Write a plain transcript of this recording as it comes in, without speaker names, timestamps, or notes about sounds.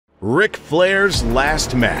Ric Flair's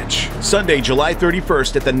last match. Sunday, July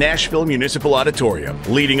 31st at the Nashville Municipal Auditorium.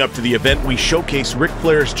 Leading up to the event, we showcase Ric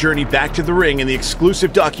Flair's journey back to the ring in the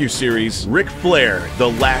exclusive docuseries, Ric Flair,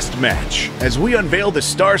 The Last Match. As we unveil the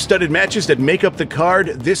star-studded matches that make up the card,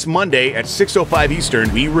 this Monday at 6:05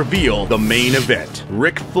 Eastern, we reveal the main event,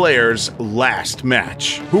 Ric Flair's last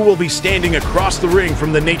match. Who will be standing across the ring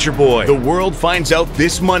from the Nature Boy? The world finds out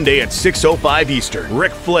this Monday at 6:05 Eastern.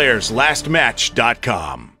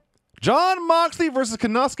 RicFlairsLastMatch.com. Jon Moxley versus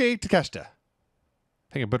Konosuke Takeshita.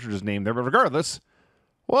 I think I butchered his name there, but regardless,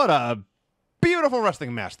 what a beautiful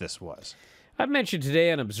wrestling match this was. I've mentioned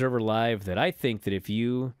today on Observer Live that I think that if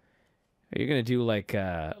you're going to do like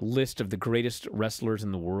a list of the greatest wrestlers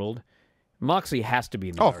in the world, Moxley has to be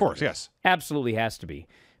in the of course, yes. Absolutely has to be.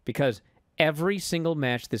 Because every single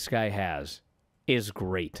match this guy has is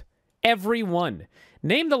great. Every one.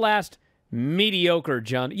 Name the last mediocre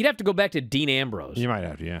John. You'd have to go back to Dean Ambrose. You might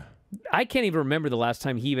have to, yeah. I can't even remember the last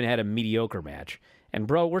time he even had a mediocre match. And,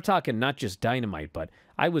 bro, we're talking not just Dynamite, but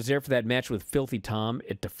I was there for that match with Filthy Tom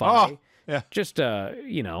at Defy. Oh, yeah. Just,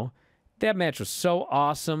 you know, that match was so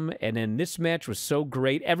awesome, and then this match was so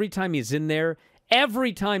great. Every time he's in there,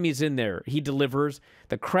 he delivers.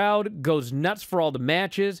 The crowd goes nuts for all the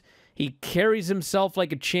matches. He carries himself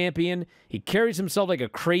like a champion. He carries himself like a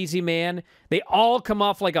crazy man. They all come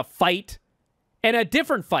off like a fight. And a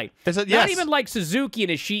different fight. Not even like Suzuki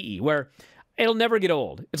and Ishii, where it'll never get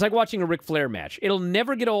old. It's like watching a Ric Flair match. It'll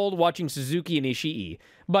never get old watching Suzuki and Ishii.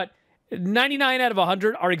 But 99 out of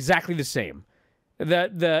 100 are exactly the same.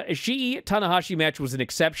 The Ishii-Tanahashi match was an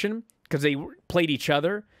exception because they played each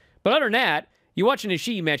other. But other than that, you watch an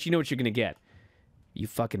Ishii match, you know what you're going to get. You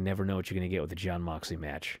fucking never know what you're going to get with a Jon Moxley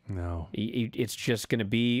match. No. It's just going to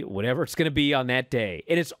be whatever it's going to be on that day.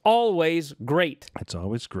 And it's always great. It's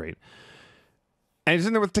always great. And he's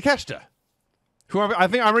in there with Takeshita, who I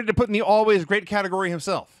think I'm ready to put in the always great category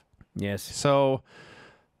himself. Yes. So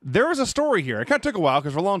there was a story here. It kind of took a while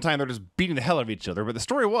because for a long time they're just beating the hell out of each other. But the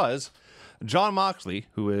story was Jon Moxley,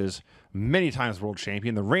 who is many times world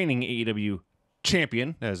champion, the reigning AEW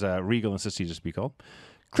champion, as Regal insists he just be called,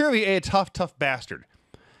 clearly a tough bastard.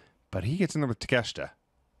 But he gets in there with Takeshita.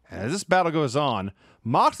 And as this battle goes on,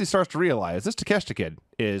 Moxley starts to realize this Takeshita kid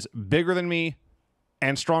is bigger than me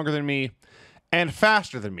and stronger than me and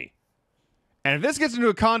faster than me. And if this gets into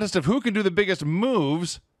a contest of who can do the biggest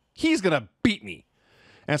moves, he's going to beat me.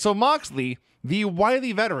 And so Moxley, the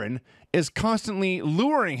wily veteran, is constantly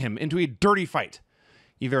luring him into a dirty fight.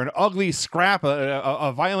 Either an ugly scrap,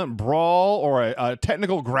 a violent brawl, or a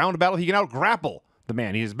technical ground battle. He can out-grapple the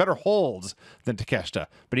man. He has better holds than Takeshita.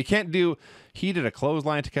 But he can't do... He did a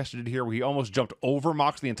clothesline Takeshita did here where he almost jumped over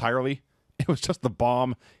Moxley entirely. It was just the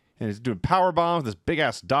bomb. And he's doing power bombs, this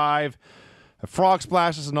big-ass dive, frog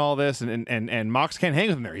splashes and all this, and Mox can't hang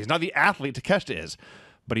with him there. He's not the athlete Takeshita is,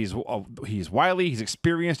 but he's wily, he's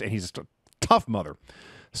experienced, and he's a tough mother.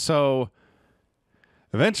 So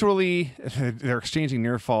eventually they're exchanging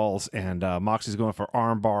near falls, and Moxley's going for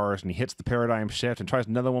arm bars, and he hits the paradigm shift and tries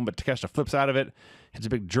another one, but Takeshita flips out of it, hits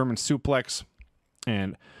a big German suplex,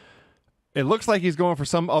 and it looks like he's going for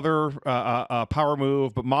some other power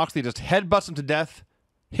move, but Moxley just headbutts him to death,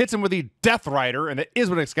 hits him with the Death Rider, and that is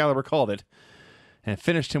what Excalibur called it, and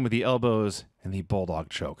finished him with the elbows and the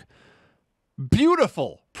Bulldog choke.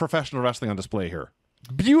 Beautiful professional wrestling on display here.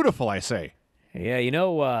 Beautiful, I say. Yeah, you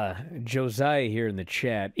know, Josiah here in the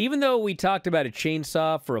chat, even though we talked about a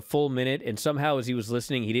chainsaw for a full minute, and somehow as he was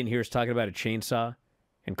listening, he didn't hear us talking about a chainsaw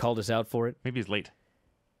and called us out for it. Maybe he's late.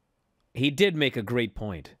 He did make a great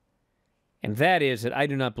point, and that is that I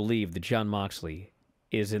do not believe that Jon Moxley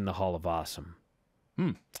is in the Hall of Awesome.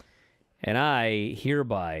 And I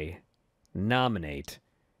hereby nominate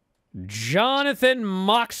Jonathan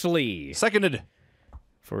Moxley. Seconded.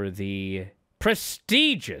 For the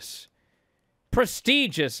prestigious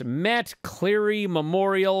Matt Cleary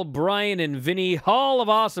Memorial Bryan and Vinny Hall of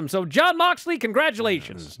Awesome. So, Jon Moxley,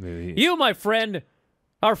 congratulations. You, my friend,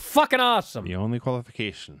 are fucking awesome. The only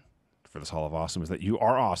qualification for this Hall of Awesome is that you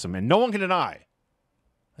are awesome, and no one can deny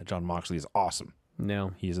that Jon Moxley is awesome.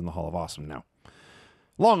 No. He is in the Hall of Awesome now.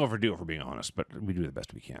 Long overdue, if we're being honest, but we do the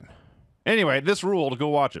best we can. Anyway, this ruled. Go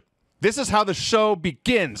watch it. This is how the show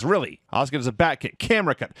begins, really. Asuka does a back kick,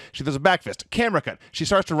 camera cut. She does a back fist, camera cut. She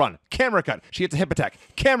starts to run, camera cut. She hits a hip attack,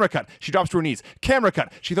 camera cut. She drops to her knees, camera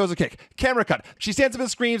cut. She throws a kick, camera cut. She stands up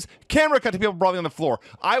and screams, camera cut to people brawling on the floor.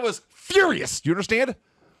 I was furious. Do you understand?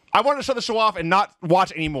 I wanted to shut the show off and not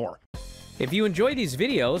watch anymore. If you enjoy these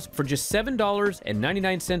videos, for just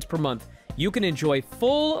 $7.99 per month, you can enjoy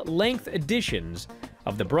full-length editions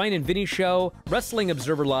of The Bryan and Vinny Show, Wrestling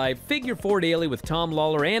Observer Live, Figure 4 Daily with Tom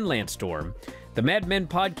Lawler and Lance Storm, the Mad Men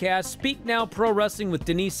podcast, Speak Now Pro Wrestling with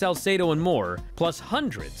Denise Salcedo, and more, plus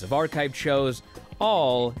hundreds of archived shows,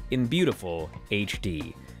 all in beautiful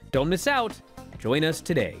HD. Don't miss out. Join us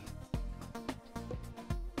today.